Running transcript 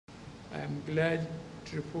I am glad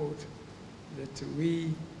to report that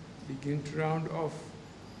we begin to round off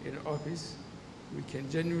in office. We can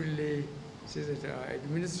genuinely say that our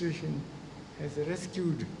administration has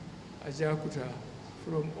rescued Ajaokuta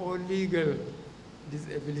from all legal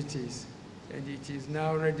disabilities, and it is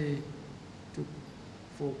now ready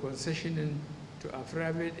for concessioning to a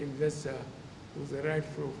private investor with the right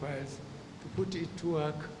profiles to put it to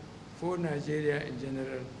work for Nigeria in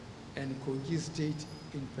general and KOGI State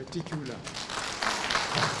in particular.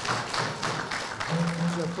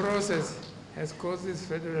 The process has cost this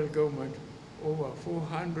federal government over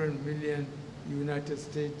 $400 million United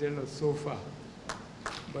States dollars so far.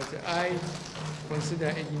 But I consider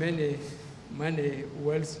it money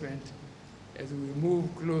well spent as we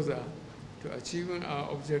move closer to achieving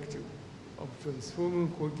our objective of transforming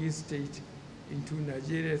KOGI State into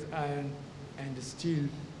Nigeria's iron and steel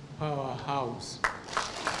powerhouse.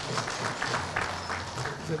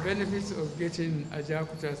 The benefits of getting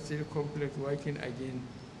Ajaokuta Steel Complex working again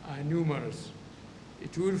are numerous.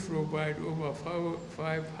 It will provide over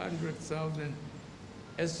 500,000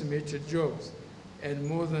 estimated jobs and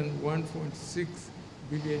more than 1.6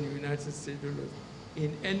 billion United States dollars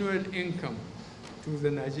in annual income to the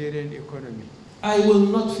Nigerian economy. I will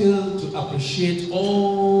not fail to appreciate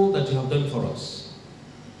all that you have done for us.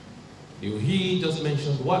 He just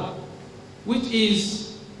mentioned one, which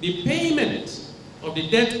is the payment of the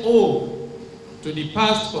debt owed to the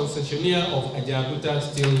past concessionaire of Ajaokuta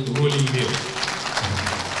Steel Rolling Mill.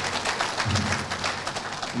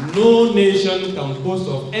 No nation can boast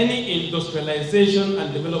of any industrialization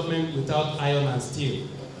and development without iron and steel.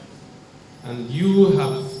 And you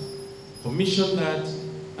have commissioned that,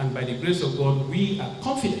 and by the grace of God, we are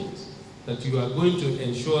confident that you are going to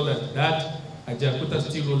ensure that that Ajaokuta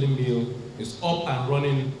Steel Rolling Mill is up and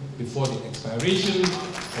running before the expiration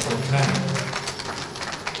of the time.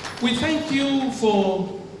 We thank you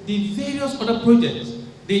for the various other projects,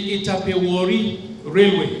 the Itapewari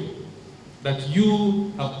Railway, that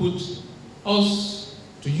you have put us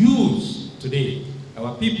to use today.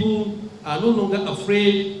 Our people are no longer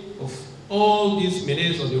afraid of all these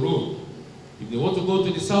menaces on the road. If they want to go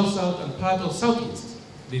to the south-south and part of southeast,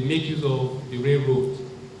 they make use of the railroad.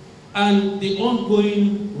 And the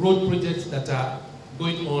ongoing road projects that are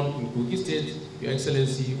going on in KOGI State, Your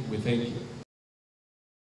Excellency, we thank you.